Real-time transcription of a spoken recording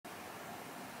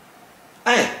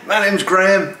Hi, my name's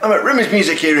Graham, I'm at Rimmers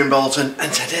Music here in Bolton,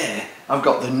 and today I've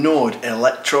got the Nord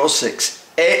Electro6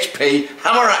 HP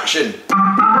hammer action.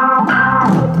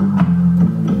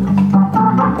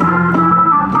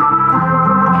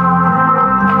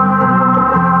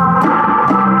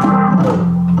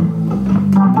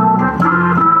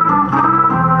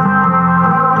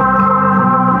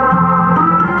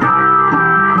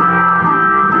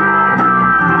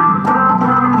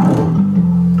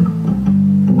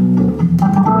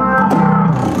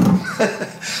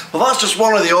 Well, that's just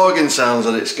one of the organ sounds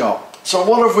that it's got. So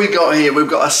what have we got here? We've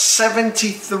got a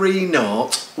 73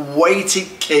 note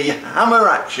weighted key hammer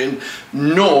action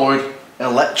Nord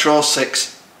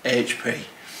Electro6 HP.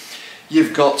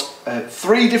 You've got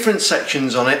 3 different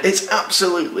sections on it. It's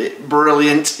absolutely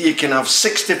brilliant. You can have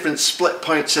 6 different split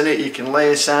points in it. You can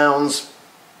layer sounds.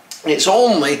 It's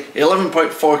only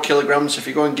 11.4 kilograms. If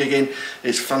you're going gigging,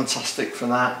 it's fantastic for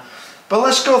that. But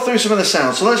let's go through some of the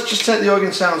sounds. So let's just take the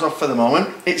organ sounds off for the moment.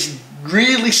 It's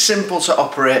really simple to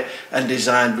operate and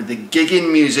designed with the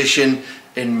gigging musician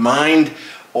in mind,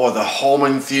 or the home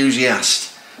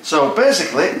enthusiast. So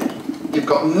basically, you've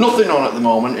got nothing on at the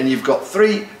moment, and you've got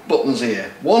 3 buttons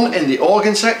here. One in the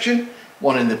organ section,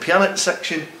 one in the piano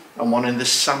section, and one in the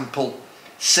sample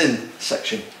synth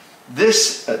section.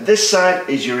 This side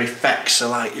is your effects. So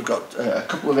like you've got a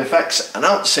couple of effects, an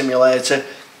out simulator,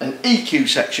 an EQ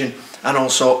section, and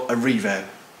also a reverb.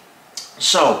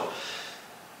 So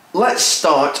let's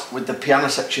start with the piano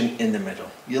section in the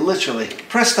middle. You literally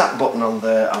press that button on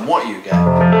there, and what you get,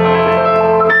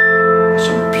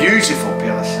 some beautiful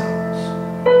piano sounds.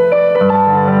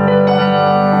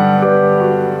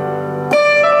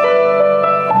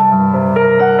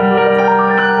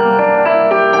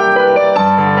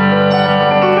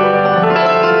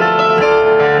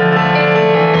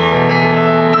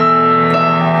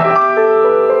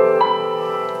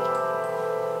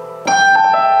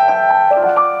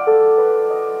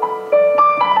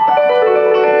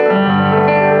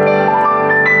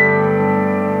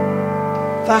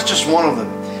 That's just one of them.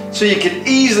 So you can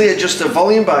easily adjust the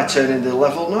volume by turning the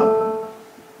level knob,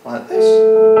 like this.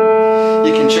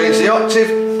 You can change the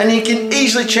octave, and you can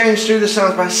easily change through the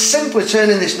sounds by simply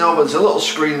turning this knob. There's a little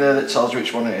screen there that tells you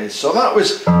which one it is. So that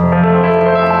was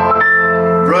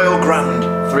Royal Grand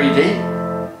 3D,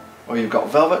 or you've got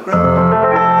Velvet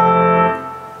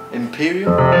Grand,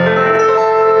 Imperial,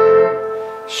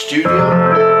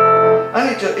 Studio, and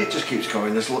it just keeps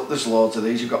going. There's loads of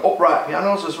these. You've got upright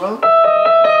pianos as well.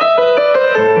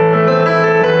 Like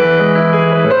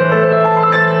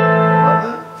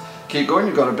that. Keep going,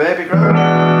 you've got a baby grand.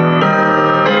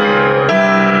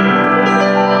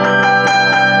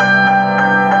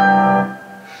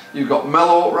 You've got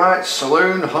mellow upright,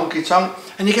 saloon, honky tonk,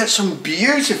 and you get some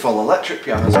beautiful electric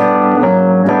pianos.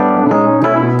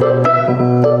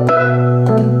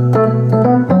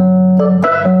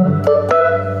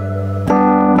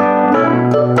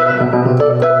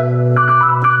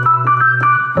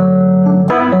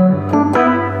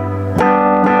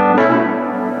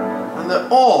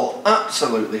 All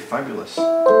absolutely fabulous. And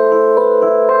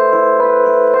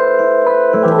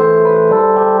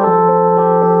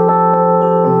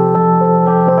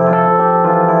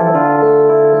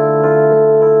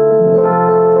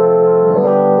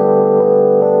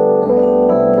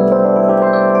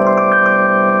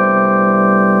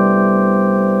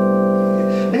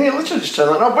you literally just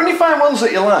turn that knob. When you find ones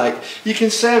that you like, you can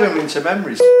save them into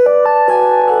memories.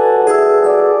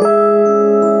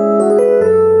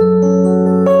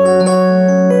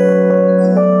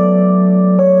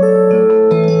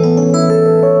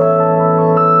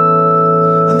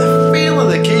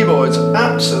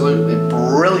 Absolutely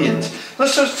brilliant.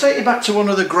 Let's just take you back to one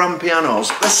of the grand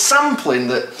pianos. The sampling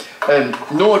that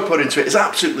Nord put into it is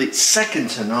absolutely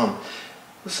second to none.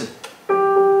 Listen.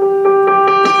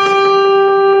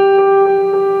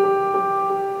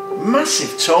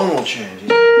 Massive tonal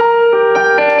changes.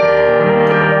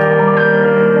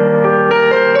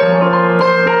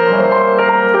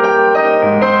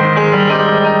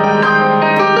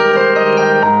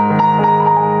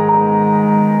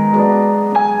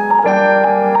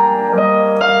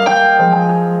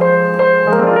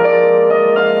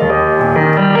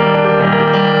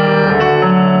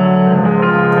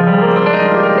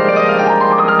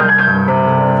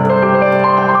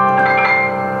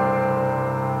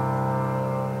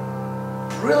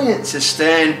 Brilliant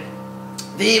sustain.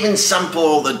 They even sample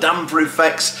all the damper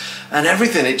effects and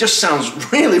everything. It just sounds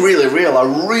really, really real. I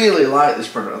really like this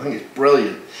product. I think it's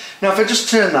brilliant. Now if I just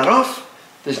turn that off,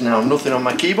 There's now nothing on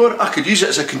my keyboard. I could use it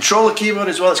as a controller keyboard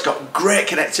as well. It's got great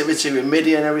connectivity with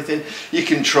MIDI and everything. You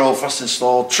control fast and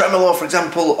slow tremolo, for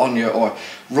example, on your or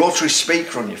rotary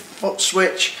speaker on your foot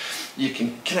switch. You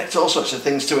can connect all sorts of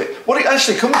things to it. What it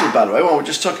actually comes with, by the way, while we're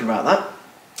just talking about that,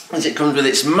 is it comes with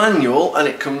its manual and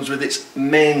it comes with its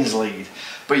mains lead.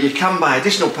 But you can buy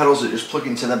additional pedals that just plug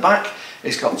into the back.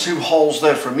 It's got 2 holes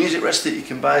there for a music rest that you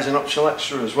can buy as an optional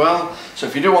extra as well. So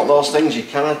if you do want those things, you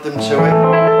can add them to it.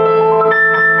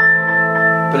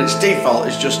 But its default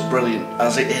is just brilliant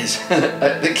as it is.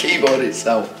 The keyboard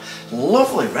itself.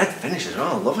 Lovely red finish as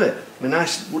well, I love it. The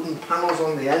nice wooden panels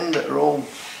on the end that are all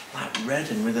like red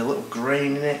and with a little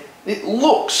grain in it. It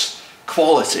looks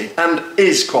quality and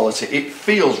is quality. It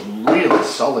feels really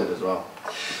solid as well.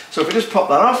 So if we just pop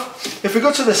that off, if we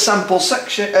go to the sample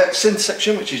section, synth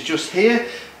section, which is just here,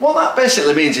 what that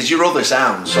basically means is your other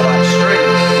sounds, so like strings.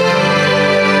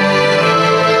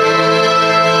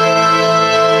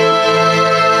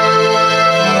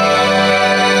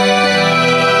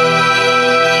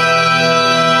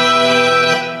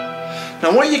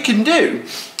 Now what you can do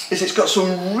is it's got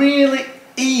some really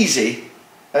easy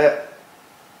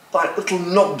like little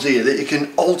knobs here that you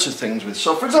can alter things with.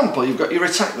 So for example, you've got your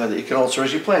attack there that you can alter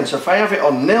as you're playing. So if I have it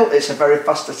on nil, it's a very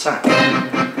fast attack.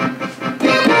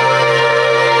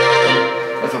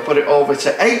 If I put it over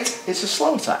to 8, it's a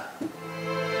slow attack.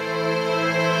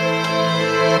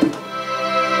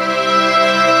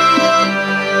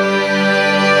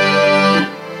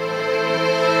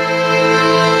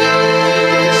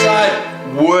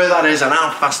 Where that is and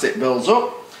how fast it builds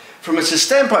up. From a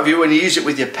sustain point of view, when you use it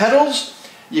with your pedals,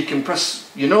 you can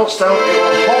press your notes down, it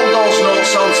will hold those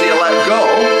notes on till you let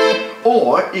go,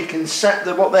 or you can set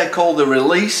what they call the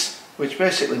release, which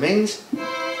basically means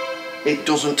it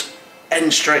doesn't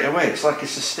end straight away. It's like a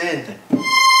sustain thing.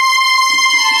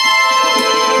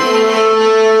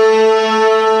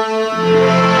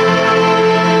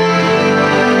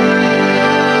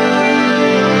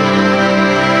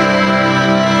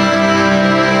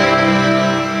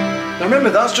 Remember,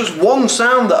 that's just one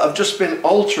sound that I've just been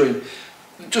altering,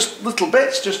 just little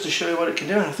bits, just to show you what it can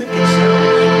do. And I think it sounds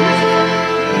beautiful.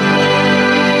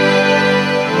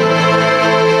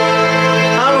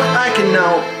 I can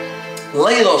now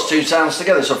lay those 2 sounds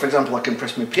together. So for example, I can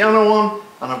press my piano on,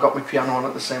 and I've got my piano on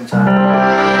at the same time.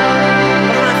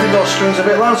 And I think those strings are a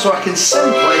bit loud, so I can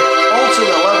simply alter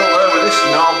the level there with this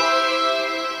knob,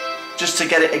 just to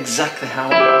get it exactly how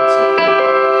I want it.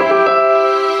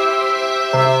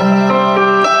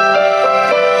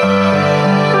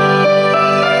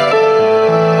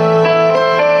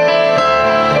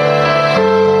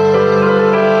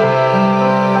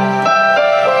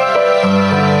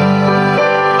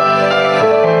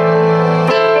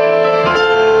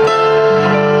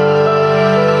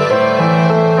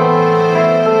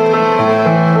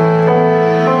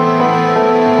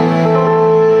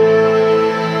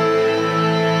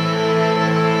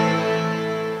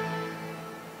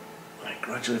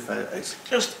 It's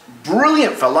just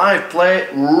brilliant for live play,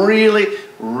 really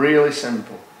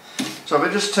simple. So if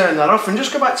I just turn that off and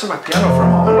just go back to my piano for a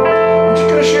moment, I'm just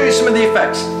going to show you some of the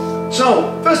effects.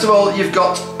 So first of all, you've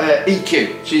got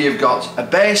EQ, so you've got a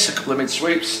bass, a couple of mid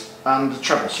sweeps and a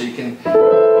treble, so you can make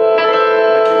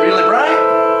it really bright.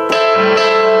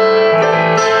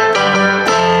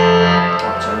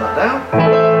 I'll turn that down.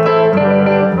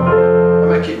 And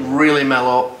make it really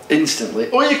mellow instantly,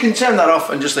 or you can turn that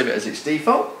off and just leave it as its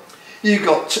default. You've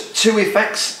got 2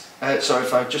 effects, so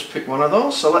if I just pick one of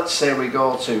those, so let's say we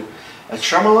go to a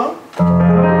tremolo.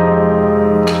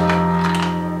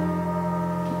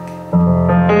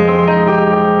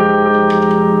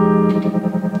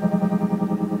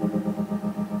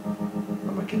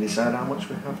 And we can decide how much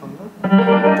we have on that.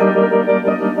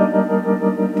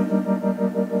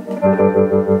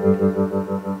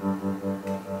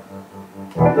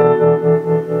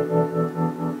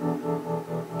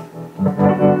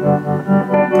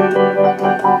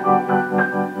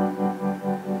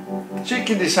 So you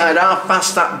can decide how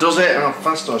fast that does it, and how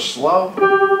fast or slow,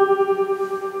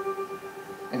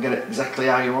 and get it exactly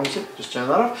how you want it. Just turn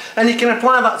that off, and you can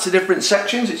apply that to different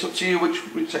sections. It's up to you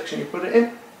which section you put it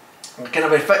in. You can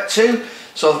have effect 2,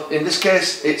 so in this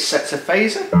case it's set to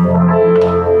phaser.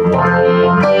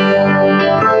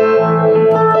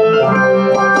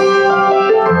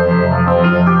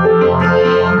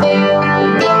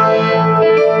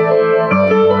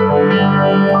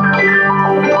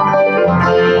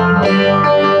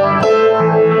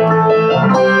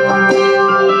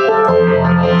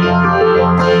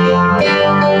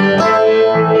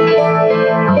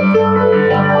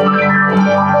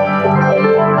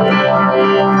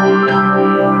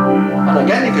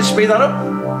 Speed that up.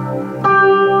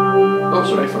 Oh,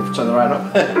 sorry, if I turn the right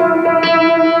knob.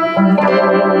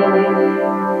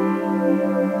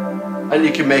 And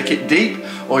you can make it deep,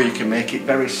 or you can make it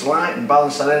very slight and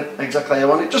balance that in exactly how you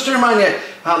want it. Just to remind you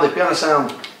how the piano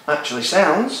sound actually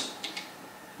sounds.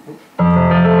 Add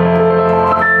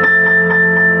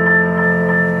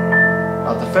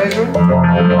the phaser in.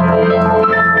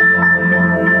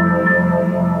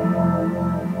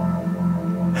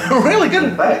 Really good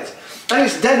effect. And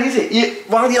it's dead easy.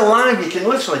 While you're live, you can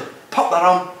literally pop that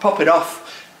on, pop it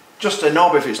off. Just a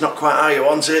knob if it's not quite how you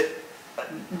want it.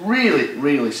 Really,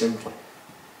 really simple.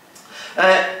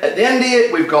 At the end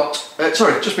here, we've got,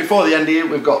 just before the end here,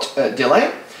 we've got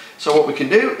delay. So what we can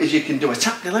do is you can do a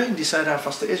tap delay and decide how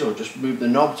fast it is, or just move the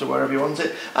knob to wherever you want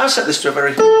it. I've set this to a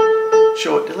very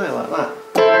short delay like that.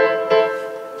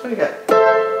 So you get.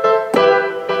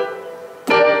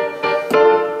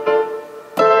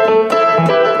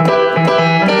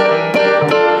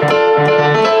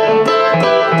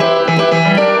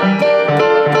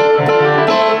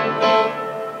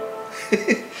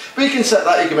 But you can set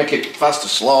that, you can make it fast or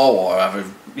slow, or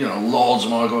have, you know, loads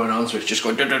more going on, so it's just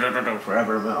going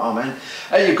forever. Oh man.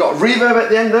 You've got reverb at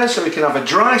the end there, so we can have a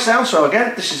dry sound. So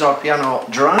again, this is our piano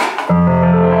dry.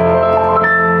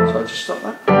 So I just stop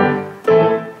that.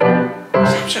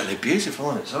 It's absolutely beautiful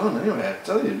on its own anyway, I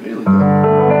tell you, really good.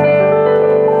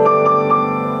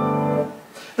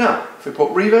 Now, if we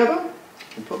put reverb on, we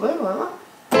can put there like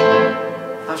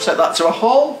that. I've set that to a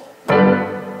whole.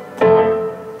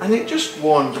 And it just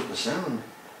warms up the sound.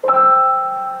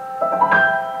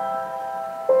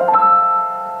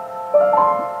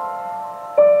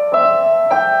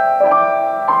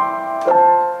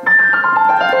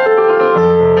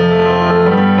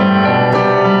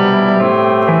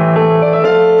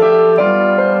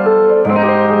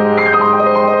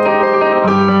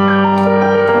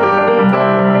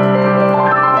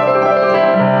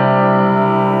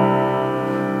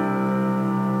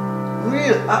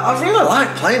 I really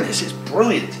like playing this, it's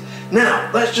brilliant.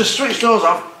 Now, let's just switch those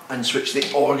off and switch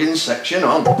the organ section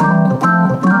on.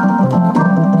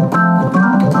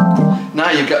 Now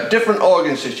you've got different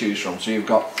organs to choose from. So you've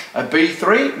got a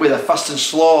B3 with a fast and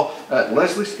slow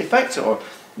Leslie effect, or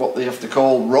what they have to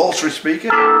call rotary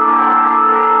speaker.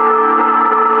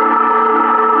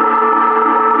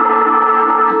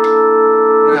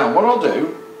 Now what I'll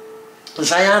do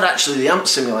is I had actually the amp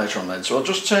simulator on then, so I'll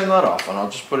just turn that off and I'll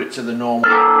just put it to the normal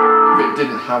if it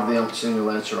didn't have the amp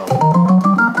simulator on.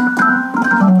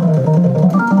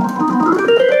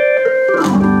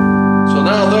 So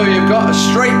now though you've got a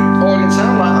straight organ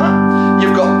sound like that,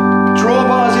 you've got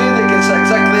drawbars here that can set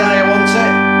exactly how you want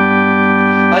it,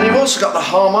 and you've also got the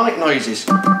harmonic noises.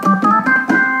 So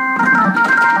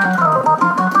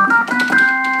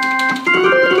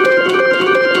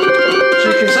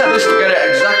you can set this to get it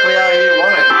exactly how you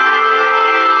want it.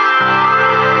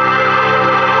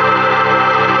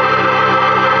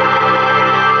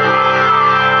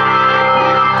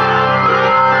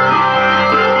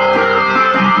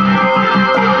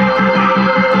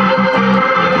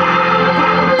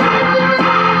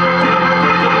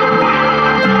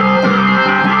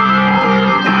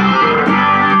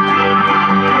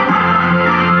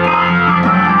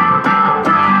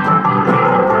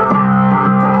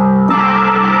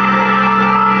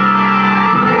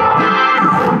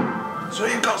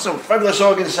 Some fabulous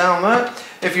organ sound there.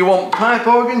 If you want pipe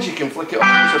organs, you can flick it up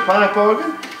as a pipe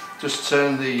organ. Just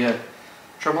turn the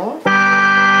treble off. Oh,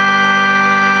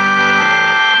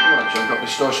 actually, I've got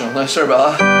distortion on there, sorry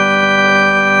about that.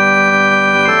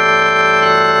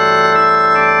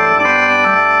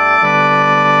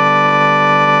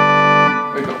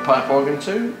 We've got pipe organ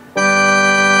too.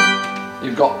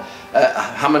 You've got a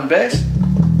Hammond bass.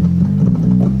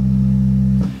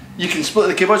 You can split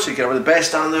the keyboard, so you can have the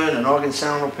bass down there and an organ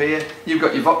sound up here. You've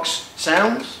got your Vox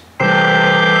sounds.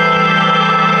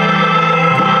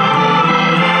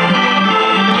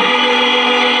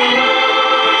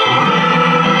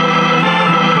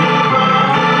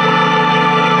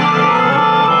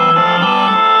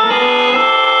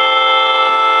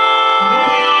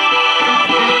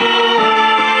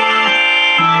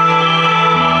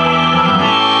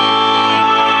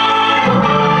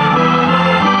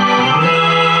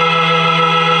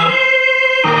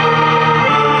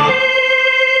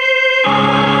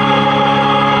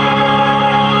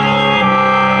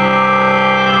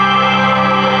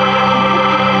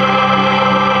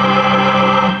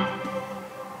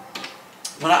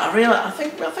 I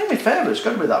think my favourite's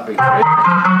got to be that B3.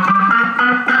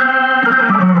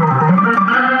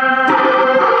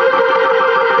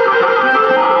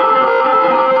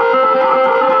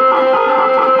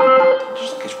 I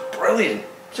just think it's brilliant,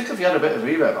 particularly if you had a bit of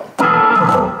reverb on.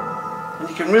 and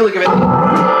you can really give it all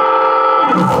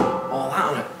that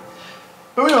on it.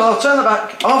 But anyway, I'll turn the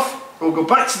back off. We'll go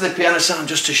back to the piano sound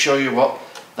just to show you what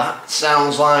that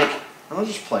sounds like, and I'll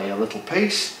just play a little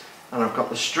piece. And I've got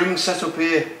the string set up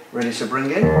here ready to bring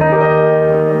in. Just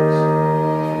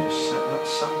set that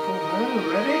sample there,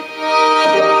 ready.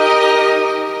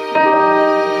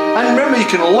 And remember, you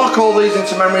can lock all these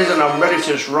into memories, and I'm ready to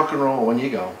just rock and roll when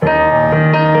you go.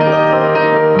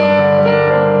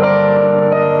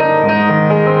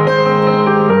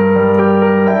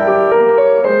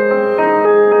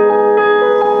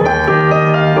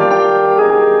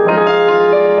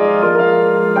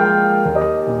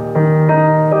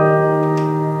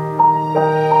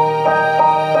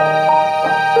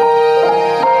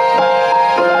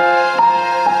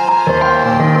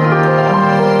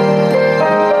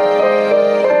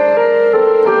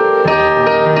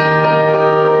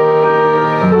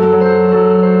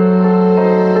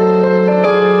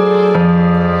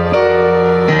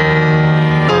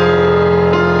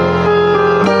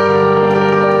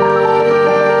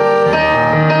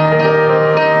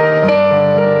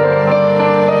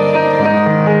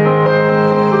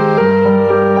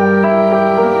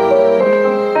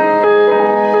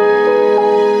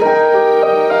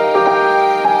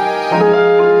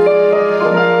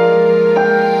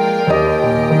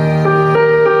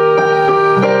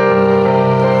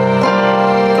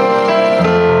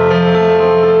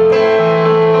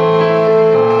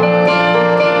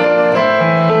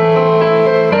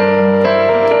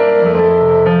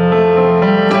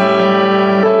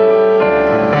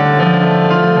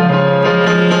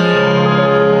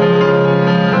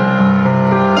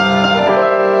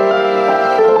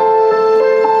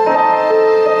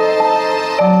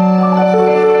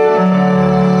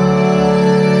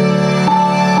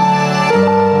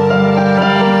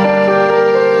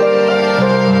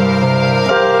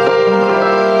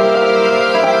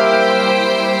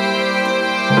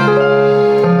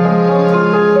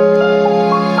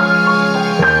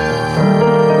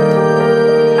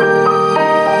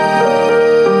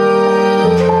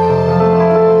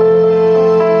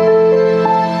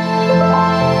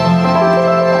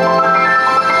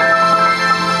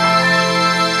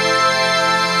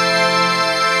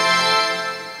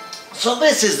 So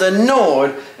this is the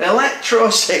Nord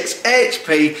Electro6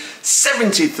 HP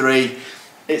 73.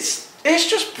 It's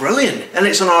just brilliant, and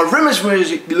it's on our Rimmer's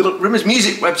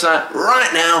Music website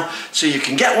right now, so you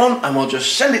can get one and we'll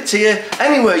just send it to you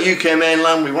anywhere UK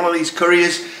mainland with one of these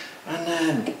couriers,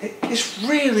 and it's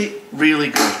really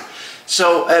good.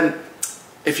 So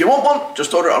if you want one,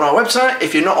 just order it on our website.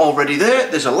 If you're not already there,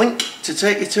 there's a link to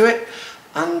take you to it,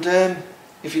 and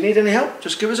if you need any help,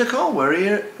 just give us a call. We're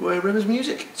here, we're Rimmer's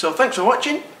Music. So thanks for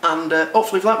watching, and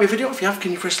hopefully you've liked my video. If you have,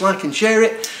 can you press like and share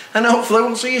it, and hopefully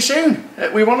we'll see you soon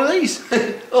with one of these.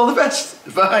 All the best.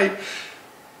 Bye.